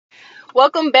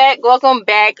Welcome back, welcome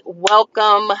back,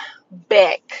 welcome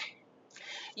back.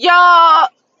 Y'all,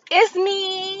 it's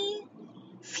me,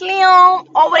 Slim,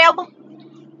 or whatever.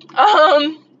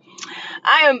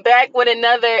 I am back with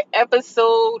another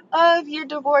episode of Your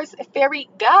Divorce Fairy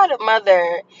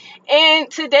Godmother.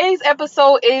 And today's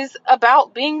episode is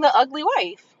about being the ugly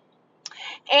wife.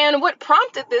 And what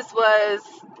prompted this was,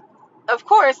 of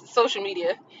course, social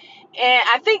media. And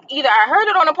I think either I heard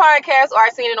it on a podcast or I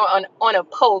seen it on a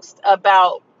post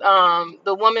about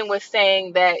the woman was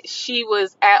saying that she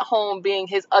was at home being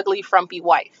his ugly, frumpy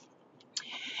wife.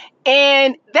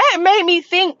 And that made me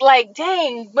think, like,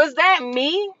 dang, was that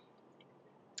me?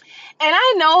 And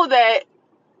I know that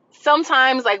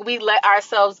sometimes, like, we let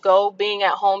ourselves go being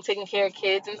at home, taking care of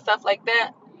kids and stuff like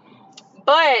that.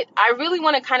 But I really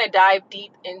want to kind of dive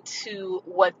deep into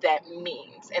what that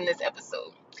means in this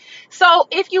episode. So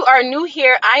if you are new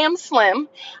here, I am Slim.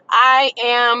 I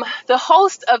am the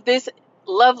host of this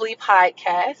lovely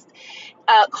podcast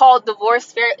called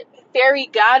Divorce Fairy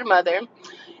Godmother.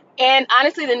 And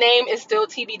honestly, the name is still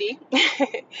TBD.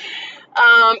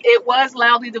 It was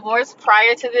Loudly Divorced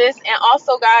prior to this. And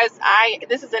also, guys,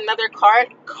 this is another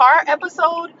car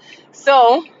episode.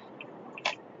 So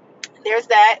there's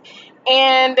that.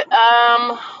 And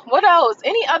what else?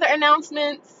 Any other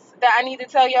announcements that I need to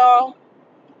tell y'all?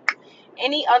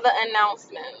 Any other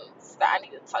announcements that I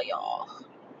need to tell y'all?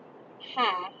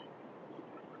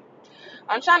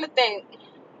 I'm trying to think.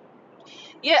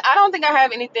 Yeah, I don't think I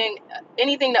have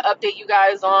anything to update you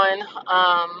guys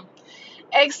on.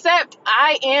 Except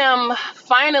I am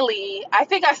finally, I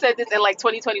think I said this in like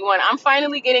 2021, I'm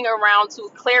finally getting around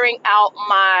to clearing out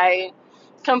my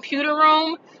computer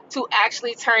room to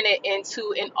actually turn it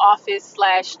into an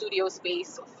office/studio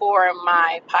space for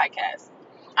my podcast.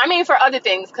 I mean, for other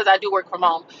things, because I do work from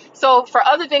home. So for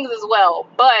other things as well.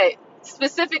 But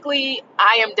specifically,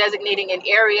 I am designating an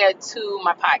area for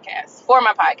my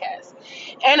podcast.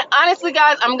 And honestly,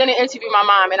 guys, I'm going to interview my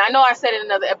mom. And I know I said in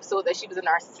another episode that she was a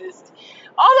narcissist.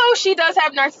 Although she does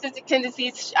have narcissistic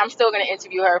tendencies, I'm still going to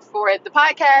interview her for the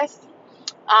podcast.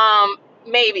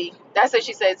 Maybe. That's what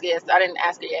she says, yes. I didn't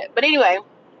ask her yet. But anyway,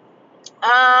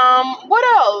 what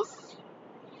else?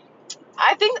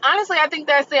 I think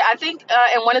that's it. I think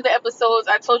in one of the episodes,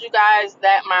 I told you guys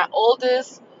that my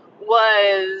oldest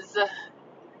was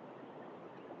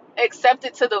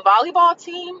accepted to the volleyball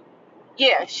team.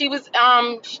 Yeah, she was,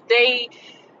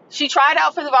 she tried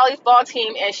out for the volleyball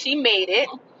team and she made it.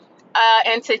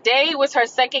 And today was her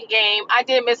second game. I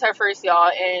did miss her first, y'all,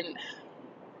 and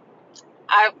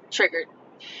I triggered.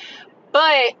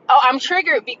 But I'm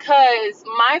triggered because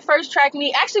my first track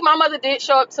meet, actually my mother did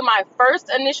show up to my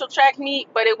first initial track meet,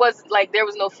 but it was like there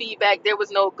was no feedback, there was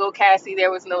no go Cassie,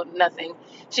 there was no nothing.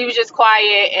 She was just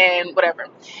quiet and whatever.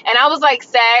 And I was like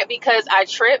sad because I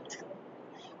tripped.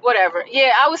 Whatever.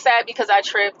 Yeah, I was sad because I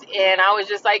tripped and I was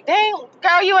just like, dang,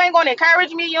 girl, you ain't gonna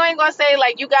encourage me, you ain't gonna say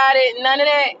like you got it, none of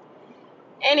that.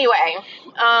 Anyway,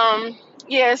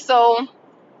 yeah, so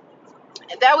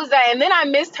that was that. And then I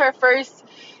missed her first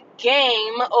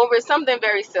game over something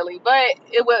very silly, but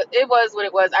it was what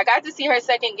it was. I got to see her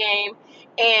second game,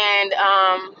 and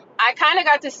I kind of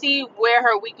got to see where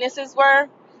her weaknesses were.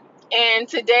 And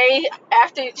today,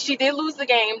 after she did lose the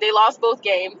game, they lost both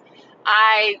games,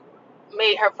 I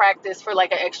made her practice for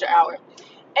like an extra hour.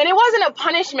 And it wasn't a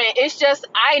punishment. It's just,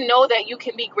 I know that you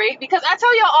can be great because I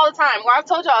tell y'all all the time, or I've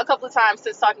told y'all a couple of times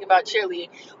since talking about cheerleading,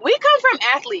 we come from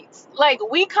athletes. Like,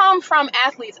 we come from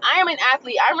athletes. I am an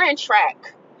athlete. I ran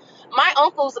track. My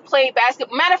uncles played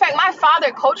basketball. Matter of fact, my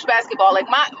father coached basketball.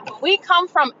 We come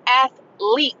from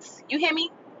athletes. You hear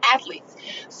me? Athletes.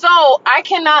 So I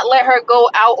cannot let her go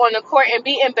out on the court and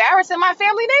be embarrassing my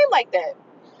family name like that.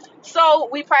 So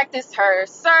we practiced her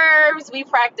serves. We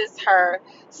practiced her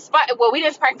well, we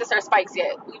didn't practice her spikes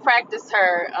yet. We practiced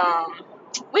her.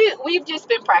 We've just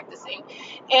been practicing,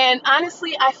 and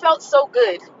honestly, I felt so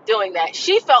good doing that.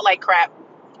 She felt like crap.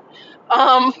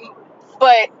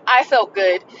 But I felt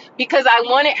good because I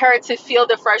wanted her to feel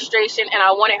the frustration and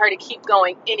I wanted her to keep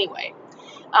going anyway.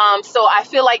 So I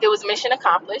feel like it was mission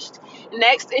accomplished.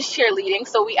 Next is cheerleading.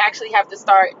 So we actually have to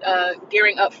start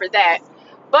gearing up for that.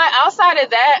 But outside of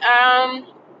that,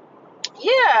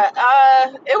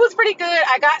 it was pretty good.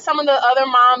 I got some of the other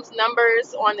moms'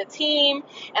 numbers on the team.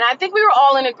 And I think we were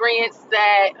all in agreement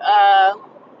that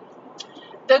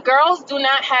the girls do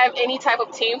not have any type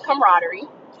of team camaraderie.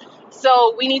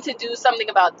 So we need to do something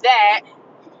about that.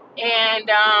 And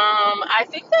I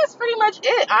think that's pretty much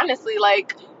it, honestly.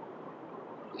 Like,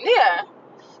 yeah,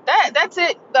 that's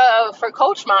it for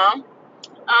Coach Mom.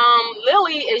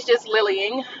 Lily is just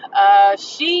Lilying.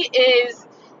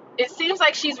 It seems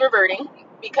like she's reverting.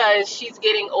 because she's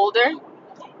getting older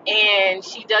and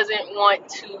she doesn't want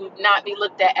to not be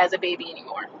looked at as a baby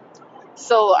anymore.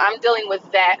 So I'm dealing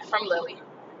with that from Lily.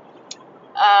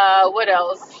 What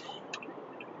else?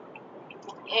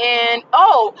 And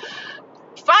oh,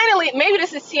 finally, maybe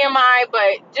this is TMI,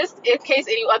 but just in case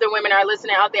any other women are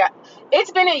listening out there,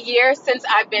 it's been a year since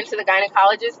I've been to the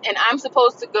gynecologist, and I'm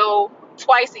supposed to go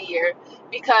twice a year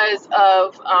because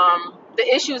of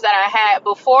the issues that I had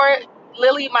before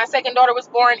Lily, my second daughter, was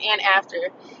born, and after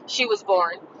she was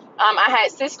born. I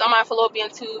had cysts on my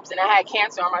fallopian tubes, and I had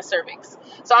cancer on my cervix.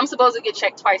 So I'm supposed to get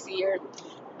checked twice a year.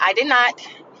 I did not,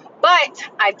 but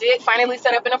I did finally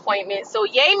set up an appointment. So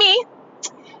yay me,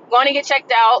 going to get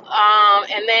checked out.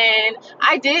 And then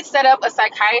I did set up a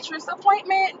psychiatrist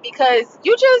appointment because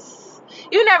you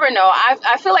never know.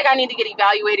 I feel like I need to get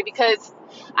evaluated because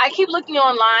I keep looking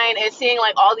online and seeing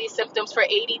like all these symptoms for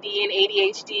ADD and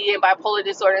ADHD and bipolar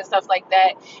disorder and stuff like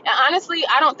that. And honestly,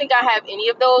 I don't think I have any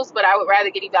of those, but I would rather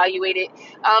get evaluated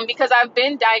because I've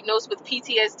been diagnosed with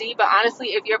PTSD. But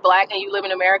honestly, if you're Black and you live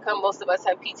in America, most of us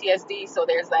have PTSD. So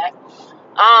there's that.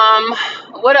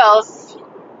 What else?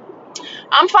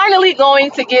 I'm finally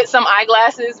going to get some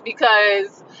eyeglasses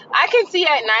because I can see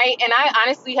at night, and I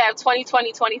honestly have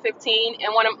 20/20, 20/15,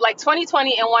 and one of like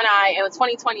 20/20 in one eye and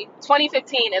 20/20,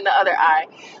 20/15 in the other eye.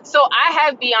 So I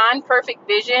have beyond perfect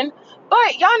vision,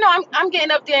 but y'all know I'm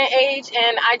getting up there in age,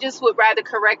 and I just would rather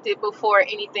correct it before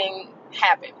anything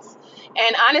happens.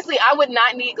 And honestly, I would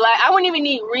not need I wouldn't even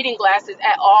need reading glasses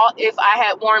at all if I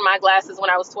had worn my glasses when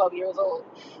I was 12 years old,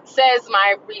 says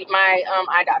my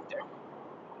eye doctor.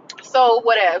 So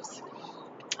whatevs.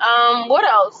 What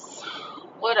else?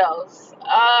 What else?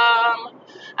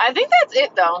 I think that's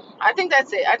it though. I think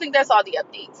that's it. I think that's all the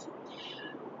updates.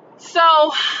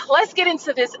 So let's get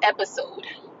into this episode.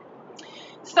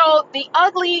 So the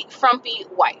ugly, frumpy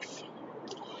wife.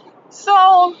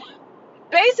 So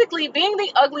basically, being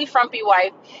the ugly, frumpy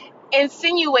wife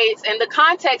insinuates, and the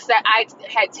context that I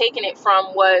had taken it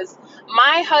from was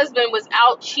my husband was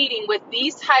out cheating with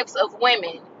these types of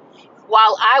women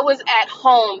while I was at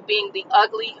home being the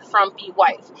ugly, frumpy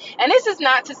wife. And this is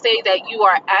not to say that you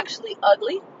are actually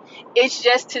ugly. It's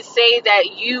just to say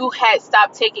that you had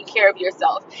stopped taking care of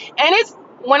yourself. And it's,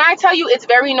 when I tell you it's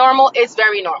very normal, it's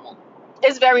very normal.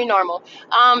 It's very normal.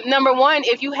 Number one,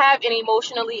 if you have an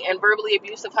emotionally and verbally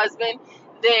abusive husband,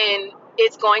 then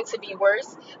it's going to be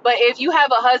worse. But if you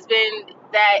have a husband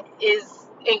that is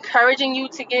encouraging you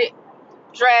to get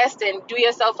dressed and do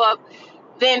yourself up,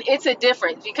 then it's a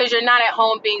difference because you're not at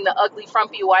home being the ugly,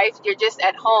 frumpy wife. You're just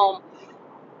at home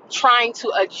trying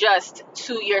to adjust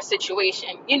to your situation.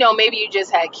 You know, maybe you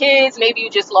just had kids, maybe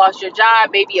you just lost your job,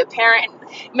 maybe a parent,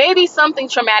 maybe something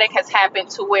traumatic has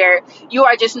happened to where you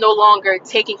are just no longer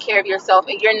taking care of yourself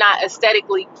and you're not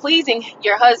aesthetically pleasing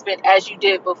your husband as you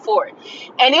did before.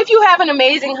 And if you have an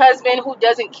amazing husband who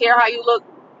doesn't care how you look,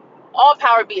 all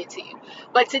power be it to you.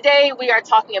 But today we are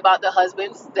talking about the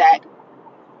husbands that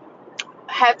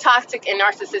have toxic and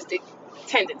narcissistic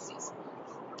tendencies.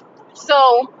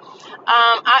 So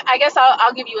I guess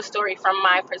I'll give you a story from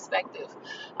my perspective.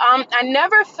 I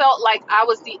never felt like I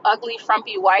was the ugly,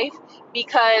 frumpy wife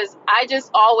because I just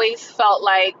always felt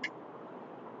like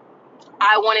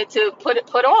I wanted to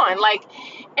put on, like,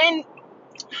 and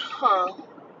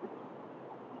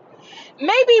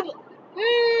maybe.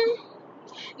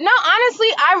 No, honestly,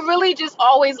 I really just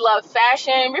always loved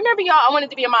fashion. Remember, y'all, I wanted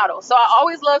to be a model. So I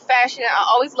always loved fashion. I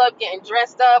always loved getting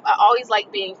dressed up. I always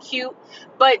liked being cute.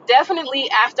 But definitely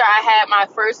after I had my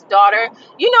first daughter,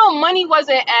 you know, money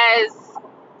wasn't as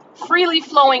freely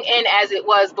flowing in as it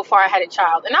was before I had a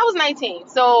child. And I was 19.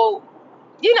 So,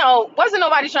 you know, wasn't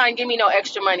nobody trying to give me no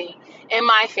extra money in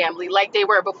my family like they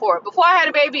were before. Before I had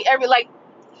a baby,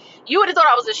 you would have thought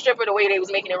I was a stripper the way they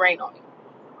was making it rain on me.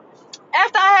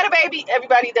 After I had a baby,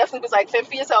 everybody definitely was like, fend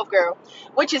for yourself, girl,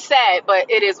 which is sad, but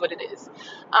it is what it is.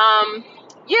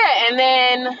 Yeah, and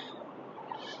then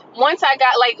once I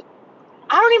got, like,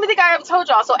 I don't even think I ever told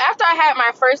y'all. So after I had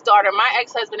my first daughter, my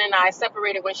ex-husband and I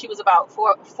separated when she was about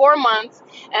four months,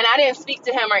 and I didn't speak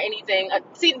to him or anything.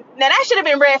 See, now that should have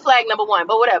been red flag number one,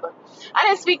 but whatever. I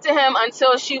didn't speak to him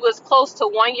until she was close to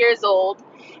 1 year old.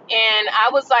 And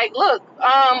I was like, look,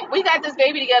 we got this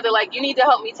baby together. Like, you need to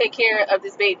help me take care of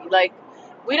this baby. Like,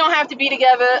 we don't have to be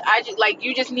together.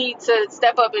 You just need to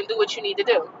step up and do what you need to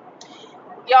do.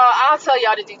 Y'all, I'll tell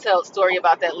y'all the detailed story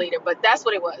about that later, but that's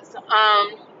what it was.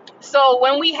 So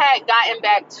when we had gotten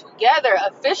back together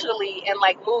officially and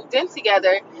like moved in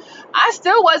together, I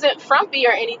still wasn't frumpy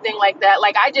or anything like that.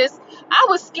 Like, I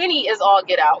was skinny as all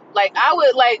get out. Like, I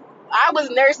would I was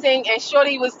nursing and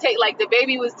Shorty was like the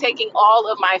baby was taking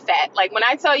all of my fat. Like when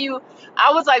I tell you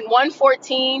I was like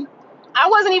 114, I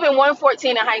wasn't even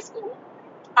 114 in high school.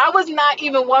 I was not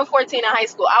even 114 in high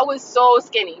school. I was so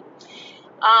skinny.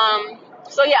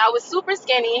 So yeah, I was super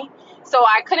skinny. So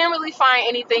I couldn't really find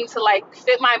anything to like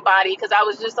fit my body because I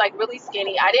was just like really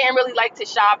skinny. I didn't really like to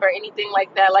shop or anything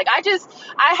like that. Like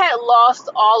I had lost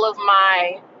all of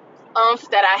my oomph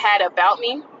that I had about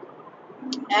me.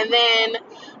 And then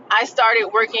I started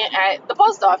working at the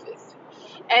post office.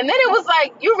 And then it was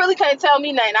like, you really couldn't tell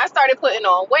me nothing. I started putting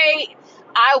on weight.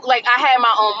 I had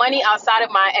my own money outside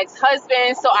of my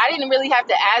ex-husband. So I didn't really have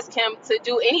to ask him to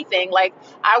do anything. Like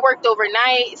I worked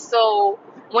overnight. So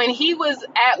when he was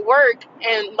at work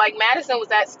and like Madison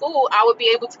was at school, I would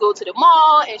be able to go to the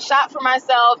mall and shop for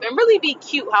myself and really be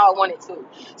cute how I wanted to.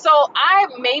 So I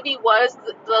maybe was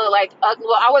the like,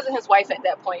 well, I wasn't his wife at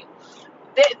that point.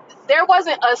 There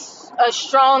wasn't a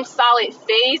strong, solid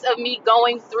phase of me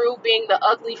going through being the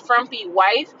ugly, frumpy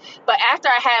wife. But after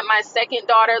I had my second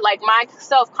daughter, like my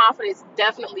self-confidence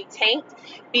definitely tanked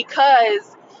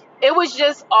because it was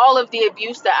just all of the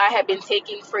abuse that I had been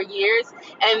taking for years.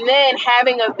 And then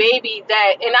having a baby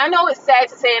that, and I know it's sad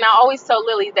to say, and I always tell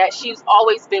Lily that she's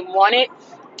always been wanted,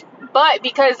 but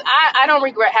because I don't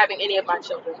regret having any of my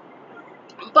children.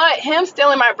 But him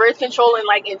stealing my birth control and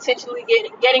like intentionally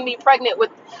getting me pregnant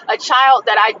with a child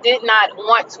that I did not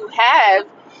want to have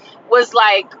was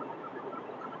like,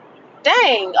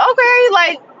 dang, okay,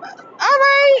 like, all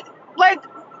right, like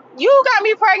you got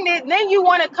me pregnant, then you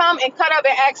want to come and cut up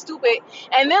and act stupid.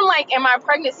 And then like in my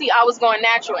pregnancy, I was going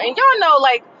natural. And y'all know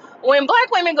like when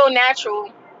black women go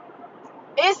natural,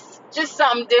 it's just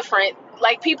something different.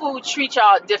 Like people who treat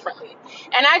y'all differently.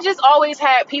 And I just always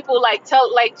had people like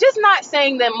just not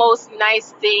saying the most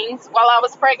nice things while I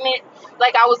was pregnant.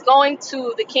 Like I was going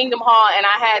to the Kingdom Hall and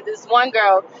I had this one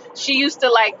girl, she used to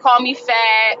like call me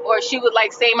fat, or she would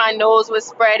like say my nose was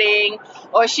spreading,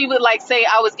 or she would like say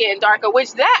I was getting darker,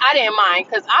 which that I didn't mind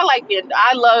because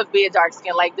I love being dark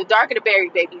skinned. Like the darker the berry,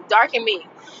 baby, darken me.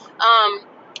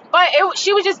 But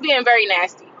she was just being very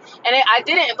nasty. And I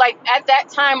didn't, like, at that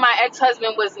time, my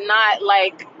ex-husband was not,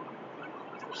 like,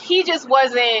 he just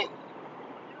wasn't,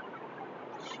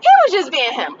 he was just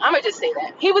being him. I'm going to just say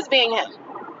that. He was being him.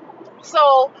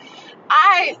 So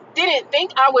I didn't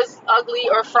think I was ugly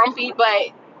or frumpy,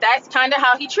 but that's kind of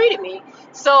how he treated me.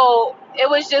 So it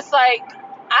was just like,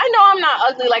 I know I'm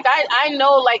not ugly. Like, I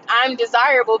know, like, I'm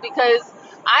desirable because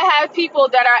I have people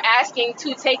that are asking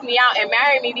to take me out and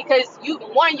marry me because you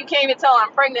can't even tell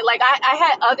I'm pregnant. Like I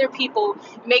had other people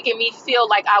making me feel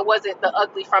like I wasn't the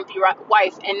ugly, frumpy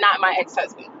wife and not my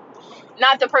ex-husband,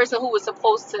 not the person who was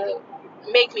supposed to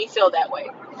make me feel that way.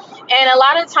 And a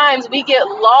lot of times we get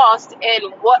lost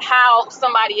in how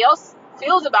somebody else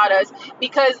feels about us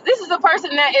because this is the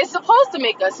person that is supposed to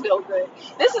make us feel good.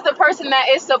 This is the person that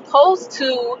is supposed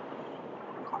to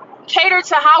cater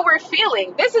to how we're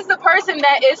feeling. This is the person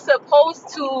that is supposed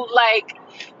to like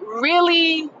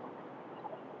really,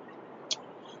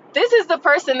 this is the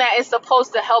person that is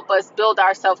supposed to help us build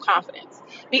our self-confidence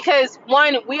because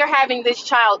one, we are having this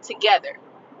child together.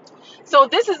 So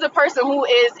this is the person who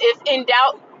is, if in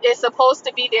doubt, is supposed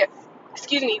to be there,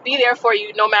 be there for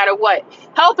you no matter what,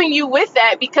 helping you with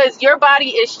that because your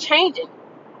body is changing.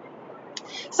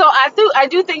 So I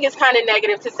do think it's kind of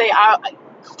negative to say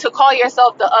to call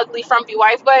yourself the ugly, frumpy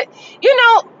wife. But, you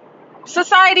know,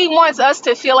 society wants us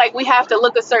to feel like we have to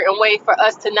look a certain way for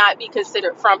us to not be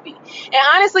considered frumpy. And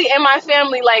honestly, in my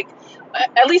family, like,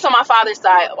 at least on my father's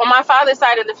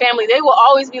side of the family, they will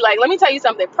always be like, let me tell you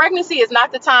something. Pregnancy is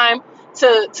not the time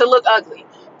to look ugly.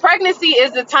 Pregnancy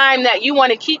is the time that you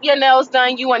want to keep your nails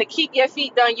done. You want to keep your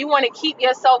feet done. You want to keep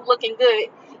yourself looking good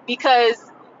because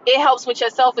it helps with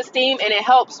your self-esteem and it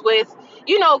helps with,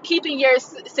 you know, keeping your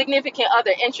significant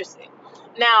other interested.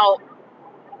 Now,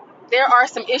 there are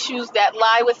some issues that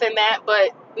lie within that,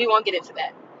 but we won't get into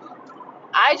that.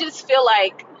 I just feel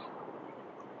like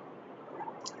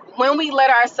when we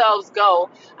let ourselves go,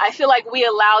 I feel like we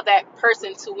allow that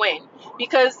person to win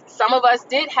because some of us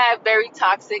did have very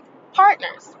toxic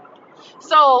partners.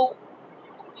 So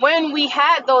when we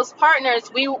had those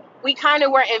partners, we kind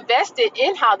of were invested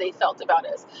in how they felt about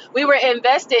us. We were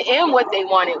invested in what they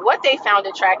wanted, what they found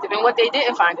attractive, and what they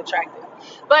didn't find attractive.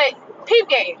 But peep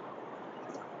game,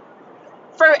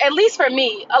 at least for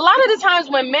me, a lot of the times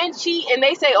when men cheat and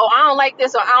they say, oh, I don't like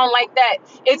this or I don't like that,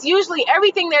 it's usually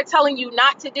everything they're telling you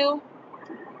not to do,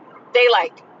 they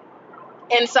like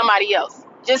in somebody else,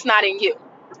 just not in you.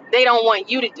 They don't want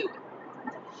you to do it.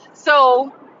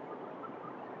 So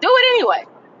do it anyway.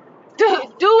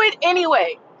 Do it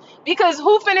anyway. Because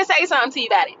who finna say something to you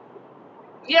about it?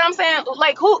 You know what I'm saying?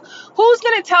 Like, who's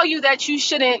gonna tell you that you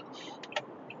shouldn't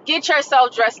get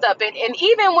yourself dressed up? And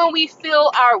even when we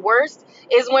feel our worst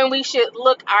is when we should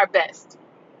look our best.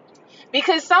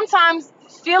 Because sometimes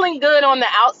feeling good on the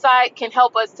outside can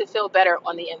help us to feel better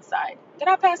on the inside. Did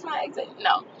I pass my exit?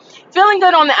 No. Feeling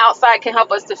good on the outside can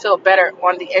help us to feel better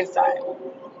on the inside.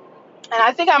 And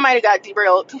I think I might have got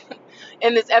derailed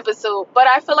in this episode, but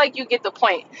I feel like you get the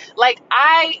point. Like,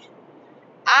 I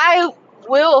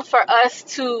will for us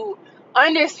to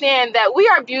understand that we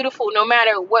are beautiful no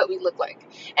matter what we look like.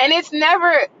 And it's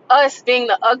never us being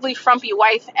the ugly, frumpy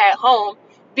wife at home,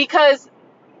 because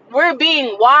we're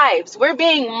being wives, we're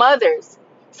being mothers.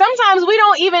 Sometimes we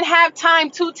don't even have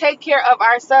time to take care of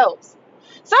ourselves.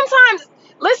 Sometimes,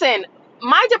 listen,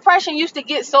 my depression used to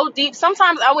get so deep,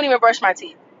 sometimes I wouldn't even brush my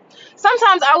teeth.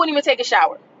 Sometimes I wouldn't even take a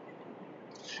shower.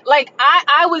 Like,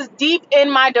 I was deep in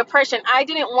my depression. I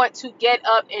didn't want to get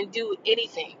up and do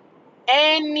anything.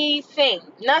 Anything.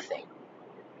 Nothing.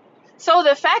 So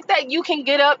the fact that you can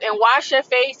get up and wash your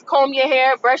face, comb your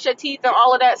hair, brush your teeth, and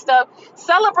all of that stuff,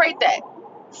 celebrate that.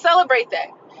 Celebrate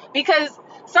that. Because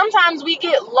sometimes we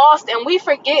get lost and we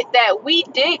forget that we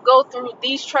did go through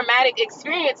these traumatic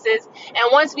experiences.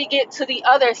 And once we get to the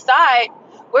other side,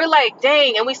 we're like,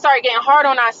 dang, and we start getting hard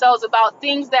on ourselves about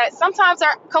things that sometimes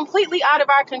are completely out of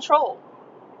our control.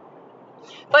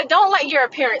 But don't let your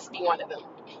appearance be one of them.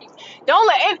 Don't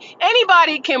let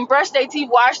anybody can brush their teeth,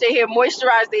 wash their hair,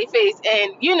 moisturize their face,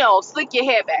 and, slick your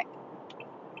hair back.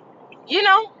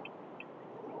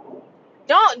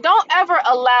 Don't ever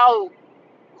allow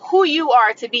who you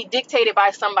are to be dictated by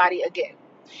somebody again.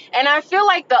 And I feel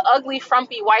like the ugly,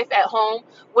 frumpy wife at home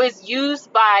was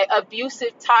used by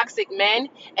abusive, toxic men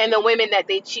and the women that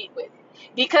they cheat with.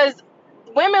 Because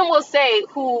women will say,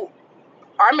 who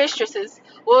are mistresses,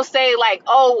 will say like,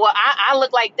 oh, well, I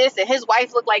look like this and his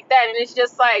wife look like that. And it's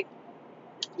just like,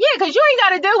 yeah, because you ain't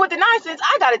got to deal with the nonsense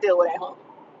I got to deal with at home.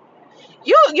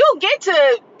 You get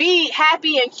to be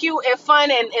happy and cute and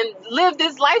fun and live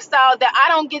this lifestyle that I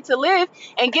don't get to live,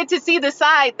 and get to see the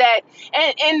side that,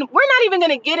 and we're not even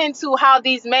going to get into how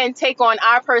these men take on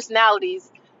our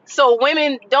personalities. So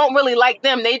women don't really like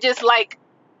them. They just like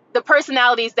the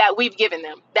personalities that we've given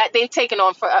them, that they've taken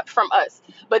on from us.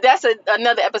 But that's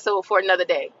another episode for another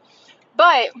day.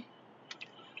 But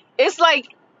it's like,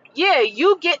 yeah,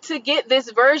 you get to get this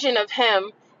version of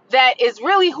him that is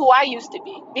really who I used to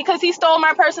be, because he stole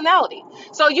my personality.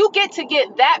 So you get to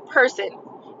get that person,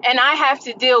 and I have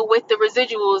to deal with the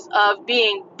residuals of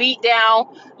being beat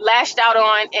down, lashed out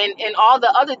on, and all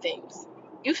the other things.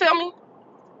 You feel me?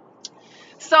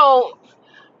 So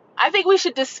I think we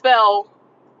should dispel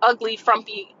ugly,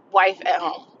 frumpy wife at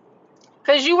home.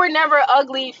 Because you were never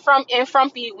ugly and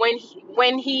frumpy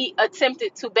when he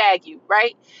attempted to bag you,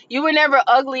 right? You were never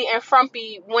ugly and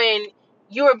frumpy when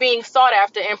you were being sought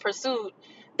after and pursued.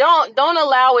 Don't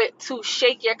allow it to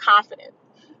shake your confidence.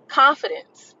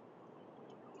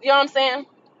 You know what I'm saying?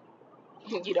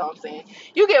 You know what I'm saying?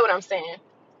 You get what I'm saying.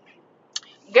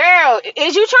 Girl,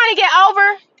 is you trying to get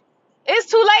over? It's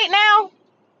too late now.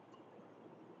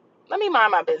 Let me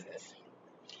mind my business.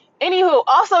 Anywho,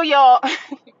 also, y'all,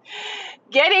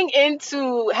 getting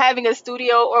into having a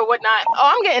studio or whatnot.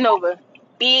 Oh, I'm getting over.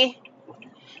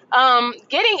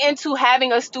 Getting into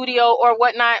having a studio or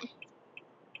whatnot.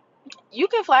 You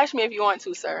can flash me if you want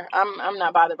to, sir. I'm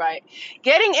not bothered by it.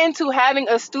 Getting into having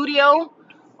a studio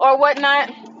or whatnot.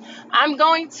 I'm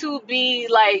going to be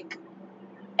like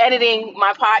editing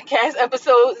my podcast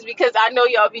episodes, because I know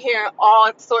y'all be hearing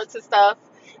all sorts of stuff.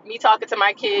 Me talking to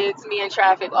my kids, me in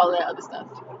traffic, all that other stuff.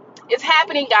 It's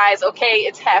happening, guys. Okay,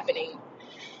 it's happening.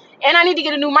 And I need to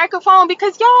get a new microphone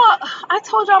because, y'all, I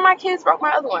told y'all my kids broke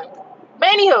my other one. But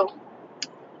anywho,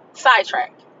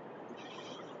 sidetrack.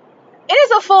 It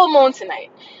is a full moon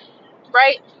tonight,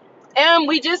 right? And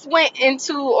we just went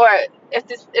into, or if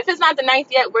it's not the 9th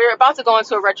yet, we're about to go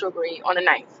into a retrograde on the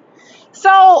 9th.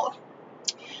 So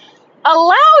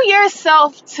allow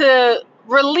yourself to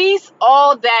release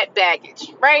all that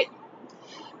baggage, right?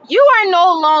 You are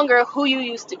no longer who you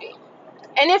used to be.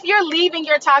 And if you're leaving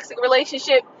your toxic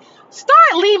relationship,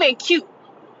 start leaving cute.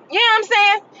 You know what I'm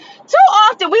saying? Too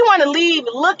often we want to leave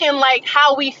looking like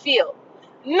how we feel.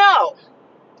 No.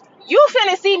 You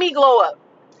finna see me glow up.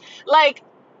 Like,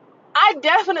 I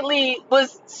definitely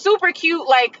was super cute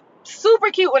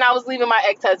when I was leaving my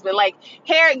ex-husband. Like,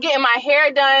 getting my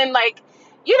hair done. Like,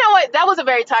 you know what? That was a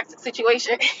very toxic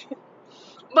situation.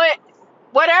 But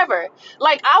whatever.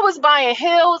 Like, I was buying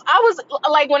heels. I was,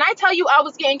 like, when I tell you I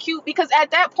was getting cute, because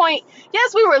at that point,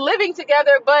 yes, we were living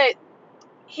together, but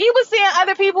he was seeing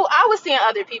other people, I was seeing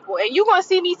other people, and you're going to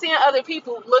see me seeing other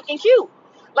people looking cute.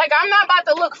 Like, I'm not about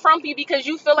to look frumpy because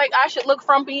you feel like I should look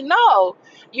frumpy. No.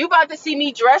 You about to see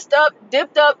me dressed up,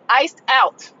 dipped up, iced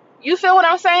out. You feel what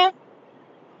I'm saying?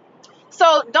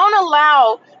 So don't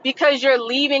allow, because you're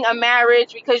leaving a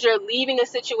marriage, because you're leaving a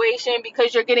situation,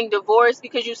 because you're getting divorced,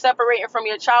 because you're separating from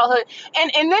your childhood.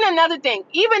 And then another thing,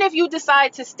 even if you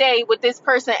decide to stay with this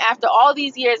person after all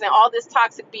these years and all this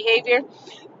toxic behavior,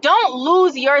 don't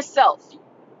lose yourself.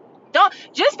 Don't,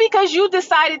 just because you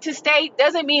decided to stay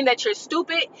doesn't mean that you're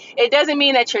stupid. It doesn't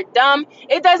mean that you're dumb.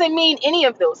 It doesn't mean any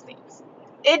of those things.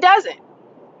 It doesn't.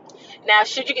 Now,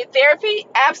 should you get therapy?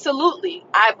 Absolutely.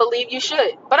 I believe you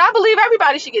should. But I believe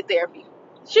everybody should get therapy.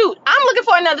 Shoot, I'm looking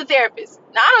for another therapist.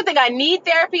 Now, I don't think I need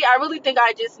therapy. I really think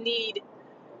I just need,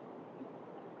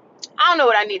 I don't know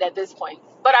what I need at this point,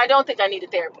 but I don't think I need a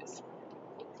therapist.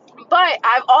 But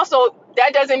I've also,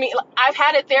 that doesn't mean, I've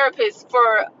had a therapist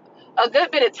for a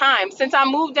good bit of time. Since I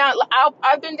moved down,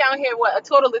 I've been down here, a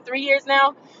total of 3 years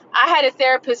now. I had a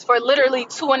therapist for literally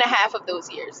 2.5 of those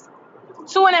years.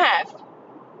 2.5.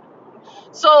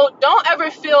 So don't ever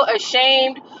feel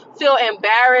ashamed, feel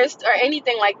embarrassed, or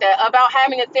anything like that about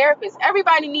having a therapist.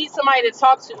 Everybody needs somebody to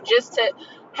talk to, just to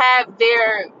have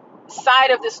their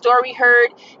side of the story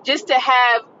heard, just to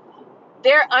have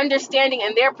their understanding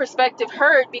and their perspective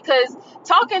heard. Because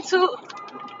talking to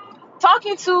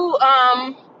toxic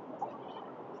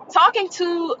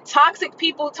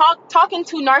people, talking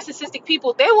to narcissistic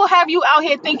people, they will have you out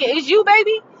here thinking it's you,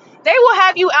 baby. They will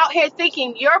have you out here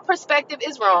thinking your perspective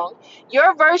is wrong.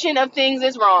 Your version of things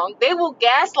is wrong. They will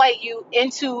gaslight you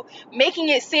into making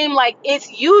it seem like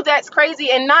it's you that's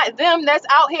crazy and not them that's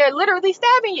out here literally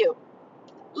stabbing you.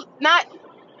 Not,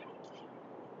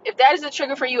 if that is a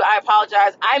trigger for you, I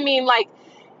apologize. I mean, like,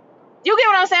 you get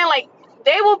what I'm saying? Like,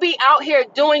 they will be out here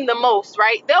doing the most,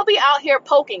 right? They'll be out here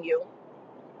poking you.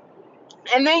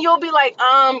 And then you'll be like,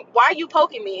 why are you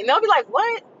poking me? And they'll be like,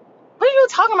 what? What are you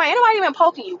talking about? Ain't nobody even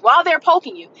poking you, while they're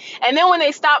poking you. And then when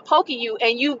they stop poking you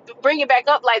and you bring it back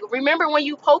up, like, remember when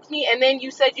you poked me and then you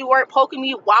said you weren't poking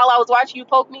me while I was watching you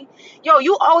poke me? Yo,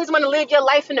 you always want to live your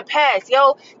life in the past.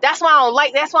 Yo, that's why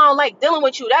I don't like dealing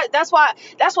with you. That's why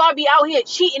I be out here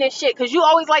cheating and shit. Cause you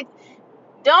always like,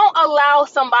 don't allow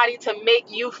somebody to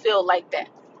make you feel like that.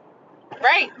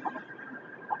 Right?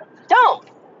 Don't.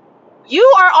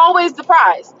 You are always the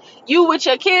prize. You with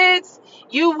your kids,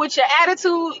 you with your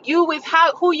attitude, you with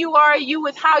who you are, you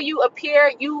with how you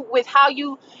appear, you with how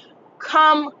you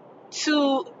come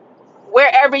to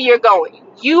wherever you're going.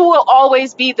 You will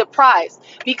always be the prize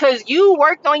because you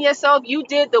worked on yourself. You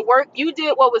did the work. You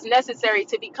did what was necessary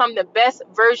to become the best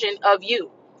version of you.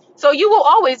 So you will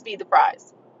always be the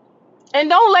prize. And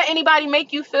don't let anybody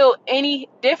make you feel any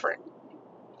different.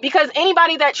 Because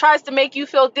anybody that tries to make you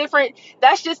feel different,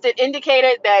 that's just an indicator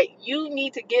that you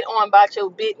need to get on about your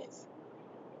business.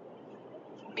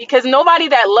 Because nobody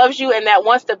that loves you and that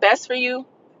wants the best for you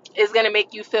is going to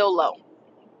make you feel low.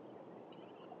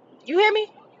 You hear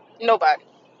me? Nobody.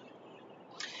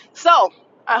 So,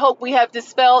 I hope we have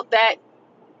dispelled that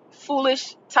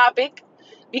foolish topic,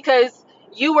 because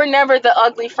you were never the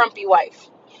ugly, frumpy wife.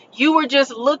 You were just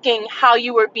looking how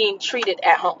you were being treated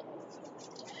at home.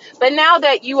 But now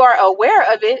that you are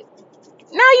aware of it,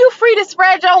 now you free to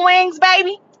spread your wings,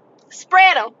 baby.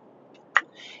 Spread them.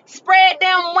 Spread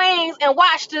them wings and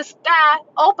watch the sky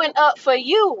open up for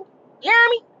you. You hear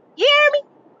me? You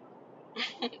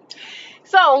hear me?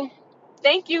 So,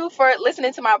 thank you for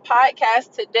listening to my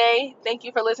podcast today. Thank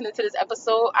you for listening to this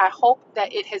episode. I hope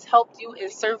that it has helped you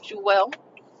and served you well.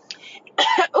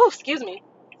 Oh, excuse me.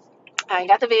 I ain't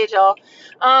got the vid, y'all.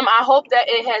 I hope that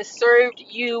it has served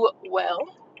you well.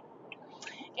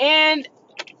 And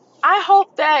I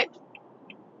hope that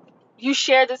you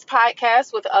share this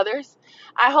podcast with others.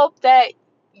 I hope that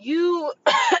you,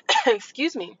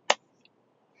 excuse me.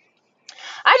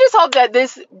 I just hope that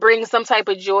this brings some type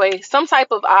of joy, some type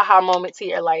of aha moment to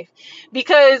your life.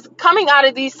 Because coming out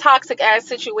of these toxic ass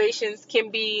situations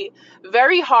can be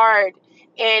very hard,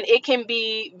 and it can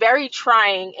be very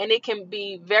trying, and it can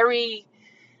be very,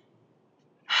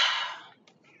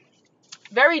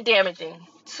 very damaging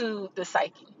to the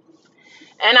psyche.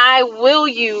 And I will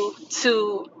you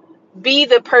to be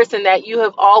the person that you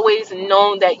have always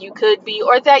known that you could be,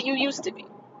 or that you used to be.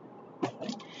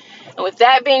 And with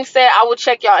that being said, I will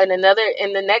check y'all in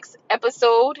the next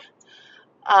episode.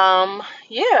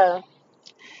 Yeah.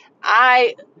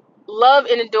 I love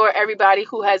and adore everybody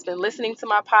who has been listening to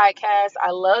my podcast.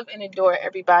 I love and adore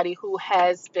everybody who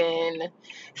has been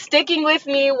sticking with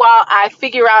me while I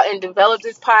figure out and develop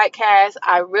this podcast.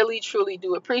 I really, truly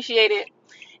do appreciate it.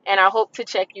 And I hope to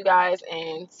check you guys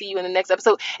and see you in the next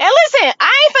episode. And listen,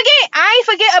 I ain't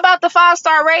forget about the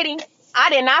 5-star rating.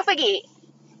 I did not forget.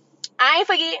 I ain't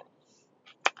forget.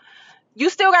 You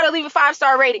still got to leave a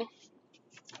 5-star rating.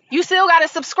 You still got to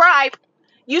subscribe.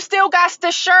 You still got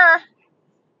to share.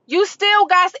 You still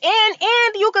got, and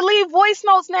you can leave voice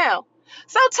notes now.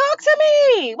 So talk to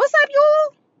me. What's up,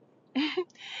 y'all?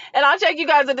 And I'll check you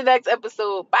guys in the next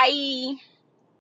episode. Bye.